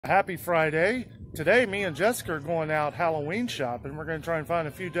Happy Friday. Today me and Jessica are going out Halloween shopping. We're going to try and find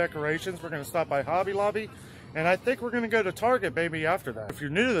a few decorations. We're going to stop by Hobby Lobby, and I think we're going to go to Target maybe after that. If you're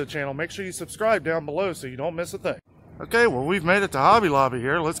new to the channel, make sure you subscribe down below so you don't miss a thing. Okay, well, we've made it to Hobby Lobby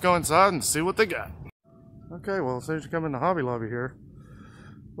here. Let's go inside and see what they got. Okay, well, as soon as you come into Hobby Lobby here,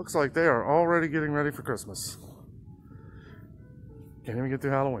 looks like they are already getting ready for Christmas. Can't even get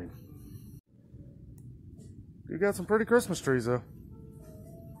through Halloween. You got some pretty Christmas trees though.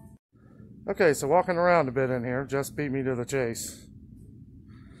 Okay, so walking around a bit in here, Jess beat me to the chase.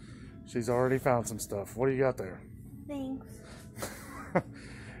 She's already found some stuff. What do you got there? Thanks.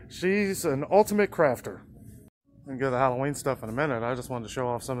 She's an ultimate crafter. We'll get to the Halloween stuff in a minute. I just wanted to show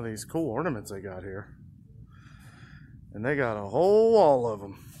off some of these cool ornaments they got here. And they got a whole wall of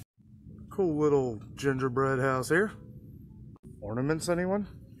them. Cool little gingerbread house here. Ornaments, anyone?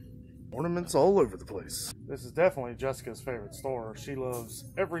 Ornaments all over the place. This is definitely Jessica's favorite store. She loves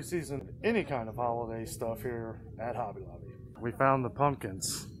every season, any kind of holiday stuff here at Hobby Lobby. We found the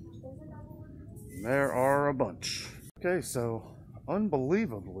pumpkins. There are a bunch. Okay, so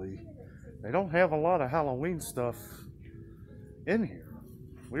unbelievably, they don't have a lot of Halloween stuff in here.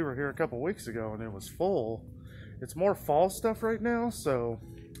 We were here a couple weeks ago and it was full. It's more fall stuff right now, so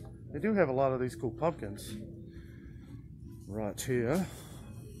they do have a lot of these cool pumpkins right here.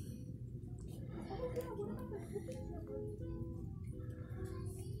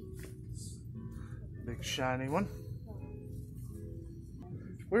 Big shiny one.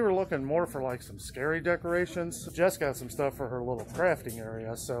 We were looking more for like some scary decorations. Jess got some stuff for her little crafting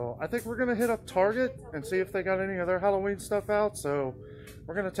area, so I think we're gonna hit up Target and see if they got any other Halloween stuff out. So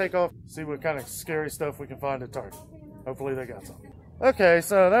we're gonna take off, see what kind of scary stuff we can find at Target. Hopefully they got some. Okay,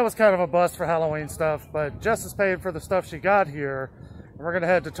 so that was kind of a bust for Halloween stuff, but Jess is paying for the stuff she got here. And we're gonna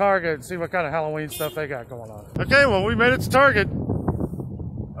head to Target and see what kind of Halloween stuff they got going on. Okay, well, we made it to Target.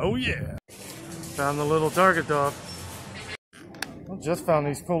 Oh yeah. Found the little Target dog. I just found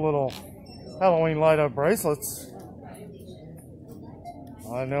these cool little Halloween light up bracelets.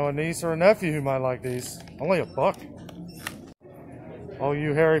 I know a niece or a nephew who might like these. Only $1. All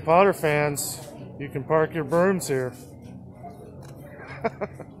you Harry Potter fans, you can park your brooms here.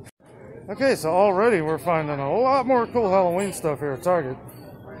 Okay, so already we're finding a lot more cool Halloween stuff here at Target.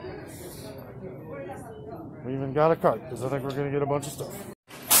 We even got a cart because I think we're going to get a bunch of stuff.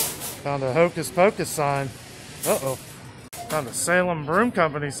 Found a Hocus Pocus sign. Uh-oh. Found a Salem Broom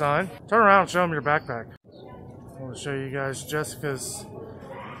Company sign. Turn around and show them your backpack. I want to show you guys Jessica's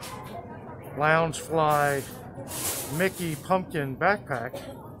Loungefly Mickey Pumpkin backpack.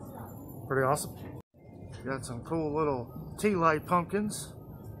 Pretty awesome. Got some cool little tea light pumpkins.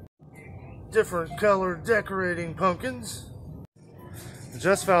 Different color decorating pumpkins.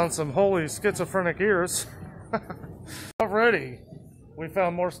 Just found some holy schizophrenic ears. Already, we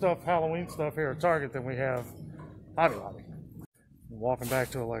found more stuff, Halloween stuff here at Target than we have Hobby Lobby. Walking back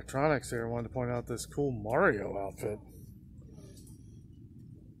to electronics here, I wanted to point out this cool Mario outfit.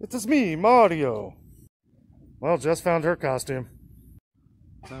 It is me, Mario. Well, just found her costume.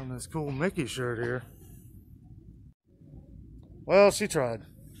 Found this cool Mickey shirt here. Well, she tried.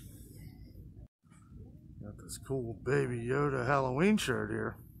 Got this cool Baby Yoda Halloween shirt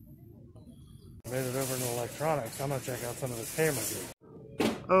here. Made it over into electronics. I'm gonna check out some of this camera gear.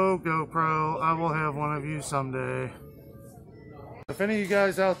 Oh, GoPro, I will have one of you someday. If any of you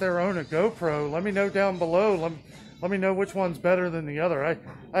guys out there own a GoPro, let me know down below. Let me know which one's better than the other.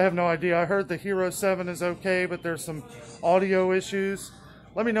 I have no idea. I heard the Hero 7 is okay, but there's some audio issues.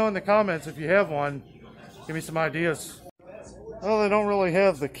 Let me know in the comments if you have one. Give me some ideas. Well, they don't really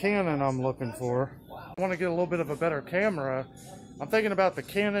have the Canon I'm looking for. I want to get a little bit of a better camera. I'm thinking about the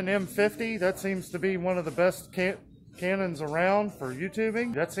Canon M50. That seems to be one of the best Canons around for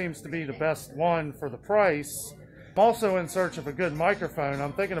YouTubing. That seems to be the best one for the price. I'm also in search of a good microphone.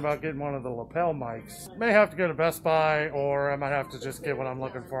 I'm thinking about getting one of the lapel mics. May have to go to Best Buy, or I might have to just get what I'm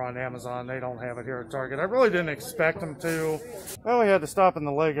looking for on Amazon. They don't have it here at Target. I really didn't expect them to. Well, we had to stop in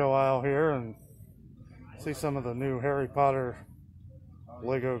the Lego aisle here and see some of the new Harry Potter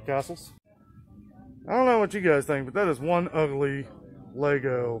Lego castles. I don't know what you guys think, but that is one ugly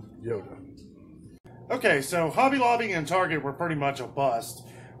Lego Yoda. Okay, so Hobby Lobby and Target were pretty much a bust.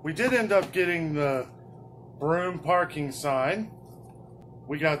 We did end up getting the broom parking sign.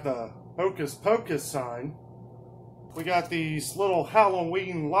 We got the Hocus Pocus sign. We got these little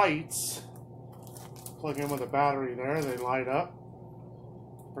Halloween lights. Plug in with a battery there, they light up.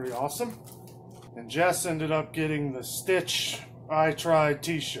 Pretty awesome. And Jess ended up getting the Stitch I Tried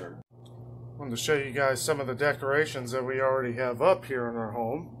t-shirt. I wanted to show you guys some of the decorations that we already have up here in our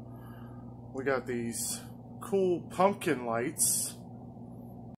home. We got these cool pumpkin lights.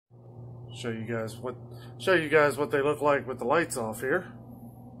 Show you guys what they look like with the lights off here.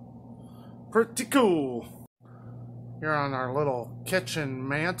 Pretty cool. Here on our little kitchen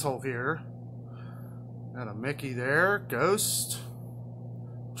mantle here, got a Mickey there, ghost,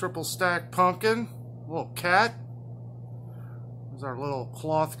 triple stack pumpkin, little cat. There's our little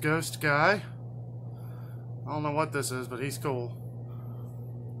cloth ghost guy. I don't know what this is, but he's cool.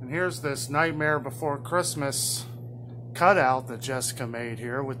 And here's this Nightmare Before Christmas cutout that Jessica made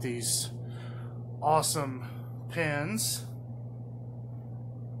here with these awesome pins.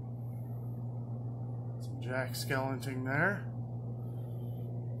 Some Jack Skellington there.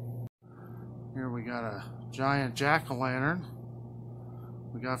 Here we got a giant jack-o'-lantern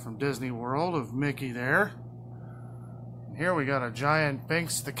we got from Disney World of Mickey there. And here we got a giant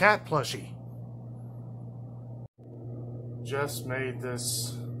Binks the Cat plushie. Just made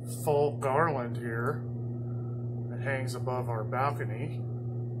this full garland here that hangs above our balcony,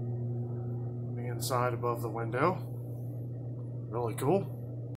 the inside above the window. Really cool.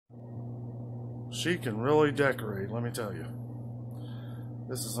 She can really decorate, let me tell you.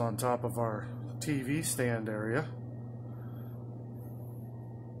 This is on top of our TV stand area.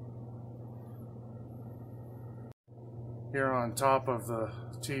 Here on top of the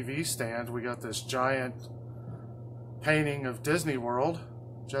TV stand we got this giant painting of Disney World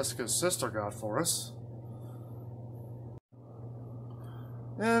Jessica's sister got for us.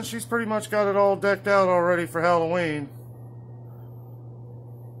 And she's pretty much got it all decked out already for Halloween.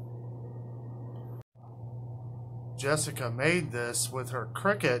 Jessica made this with her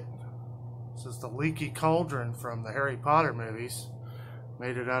cricket. This is the leaky cauldron from the Harry Potter movies.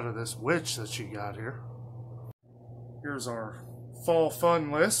 Made it out of this witch that she got here. Here's our fall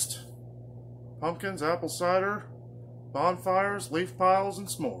fun list. Pumpkins, apple cider, bonfires, leaf piles, and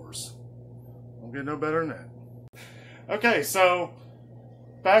s'mores. Don't get no better than that. Okay, so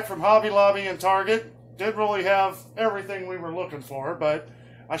back from Hobby Lobby and Target. Didn't really have everything we were looking for, but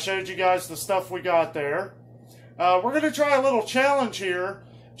I showed you guys the stuff we got there. We're going to try a little challenge here.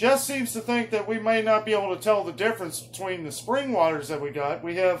 Jess seems to think that we may not be able to tell the difference between the spring waters that we got.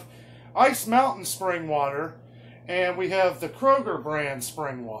 We have Ice Mountain spring water, and we have the Kroger brand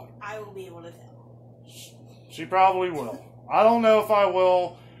spring water. I will be able to tell. She probably will. I don't know if I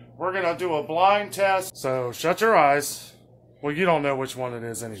will. We're going to do a blind test. So shut your eyes. Well, you don't know which one it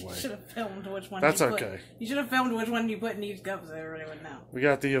is anyway. You should have filmed which one That's you put. okay. You should have filmed which one you put in each cup so everybody would know. We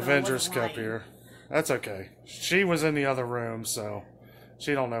got the Avengers cup lying. here. That's okay. She was in the other room, so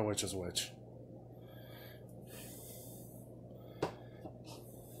she don't know which is which.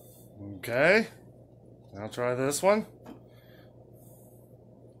 Okay. I'll try this one.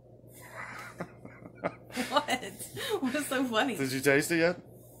 What? What is so funny? Did you taste it yet?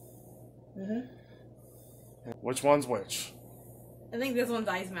 Mm-hmm. Which one's which? I think this one's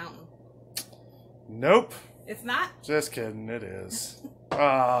Ice Mountain. Nope. It's not? Just kidding. It is.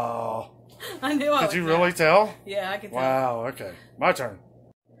 Oh. I knew I Did you really tell? Yeah, I could tell. Wow. Okay. My turn.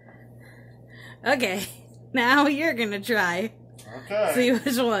 Okay. Now you're going to try. Okay. See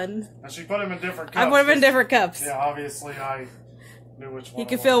which one. And she put them in different cups. I put them in different cups. Yeah, obviously I knew which one. You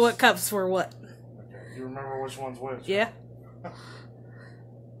can feel what cups were what. Okay. You remember which one's which? Yeah.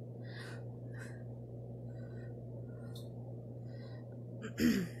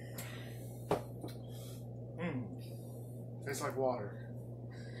 Tastes like water.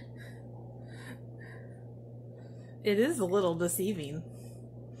 It is a little deceiving.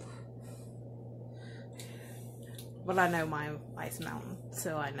 But I know my Ice Mountain,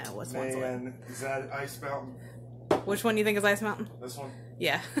 so I know what's one's what. Man, is that Ice Mountain? Which one do you think is Ice Mountain? This one?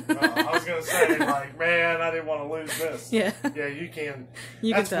 Yeah. I was going to say, like, man, I didn't want to lose this. Yeah. Yeah, you can.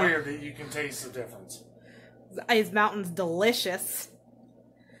 That's can weird that you can taste the difference. Ice Mountain's delicious.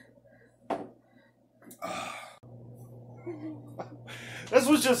 This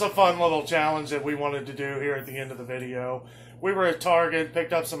was just a fun little challenge that we wanted to do here at the end of the video. We were at Target,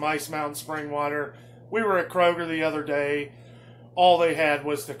 picked up some Ice Mountain spring water. We were at Kroger the other day. All they had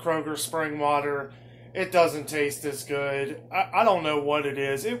was the Kroger spring water. It doesn't taste as good. I don't know what it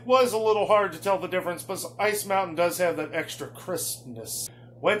is. It was a little hard to tell the difference, but Ice Mountain does have that extra crispness.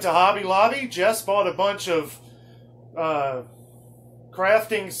 Went to Hobby Lobby. Jess bought a bunch of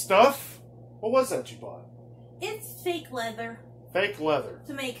crafting stuff. What was that you bought? It's fake leather. Fake leather.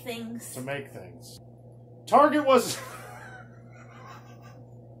 To make things. To make things. Target wasn't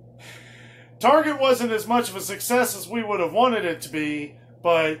as much of a success as we would have wanted it to be,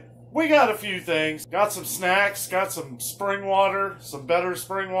 but we got a few things. Got some snacks, got some spring water, some better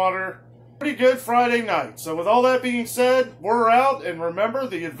spring water. Pretty good Friday night. So with all that being said, we're out, and remember,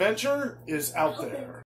 the adventure is out there.